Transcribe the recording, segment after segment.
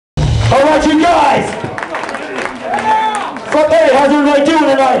Alright, you guys! Hey, how's everybody doing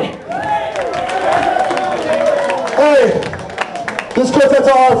tonight? Hey, this goes out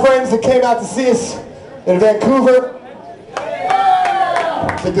to all our friends that came out to see us in Vancouver.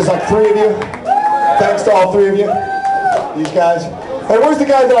 I think there's like 3 of you. Thanks to all 3 of you. These guys. Hey, where's the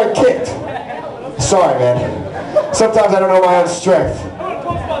guy that I kicked? Sorry, man. Sometimes I don't know my own strength.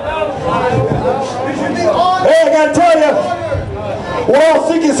 Hey, I gotta tell you, we're all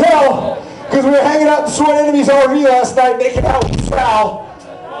sick as hell because we were hanging out in the Sworn Enemy's RV last night making out with Sal.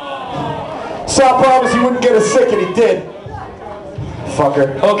 Sal promised he wouldn't get us sick, and he did.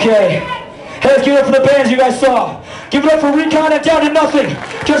 Fucker. Okay. Hey, let's give it up for the bands you guys saw. Give it up for Recon and Down to Nothing.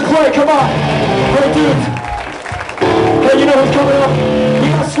 Just play, come on. Great dudes. Hey, you know who's coming up? We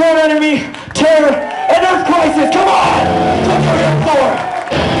got Sworn Enemy, Terror, and Earth Crisis. Come on! That's what we're here for.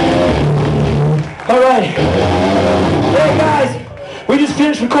 Alright. Hey guys, we just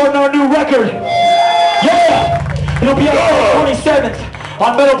finished recording our new record. Yeah! It'll be out on the 27th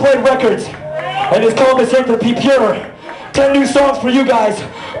on Metal Blade Records. And it's called This Ain't For Be Pure. 10 new songs for you guys,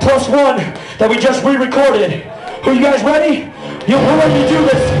 plus 1 that we just re-recorded. Are you guys ready? We're ready to do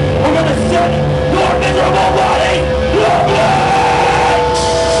this. We're gonna set your miserable body ablaze!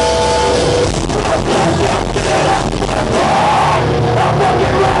 I'm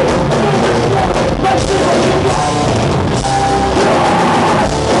fucking right!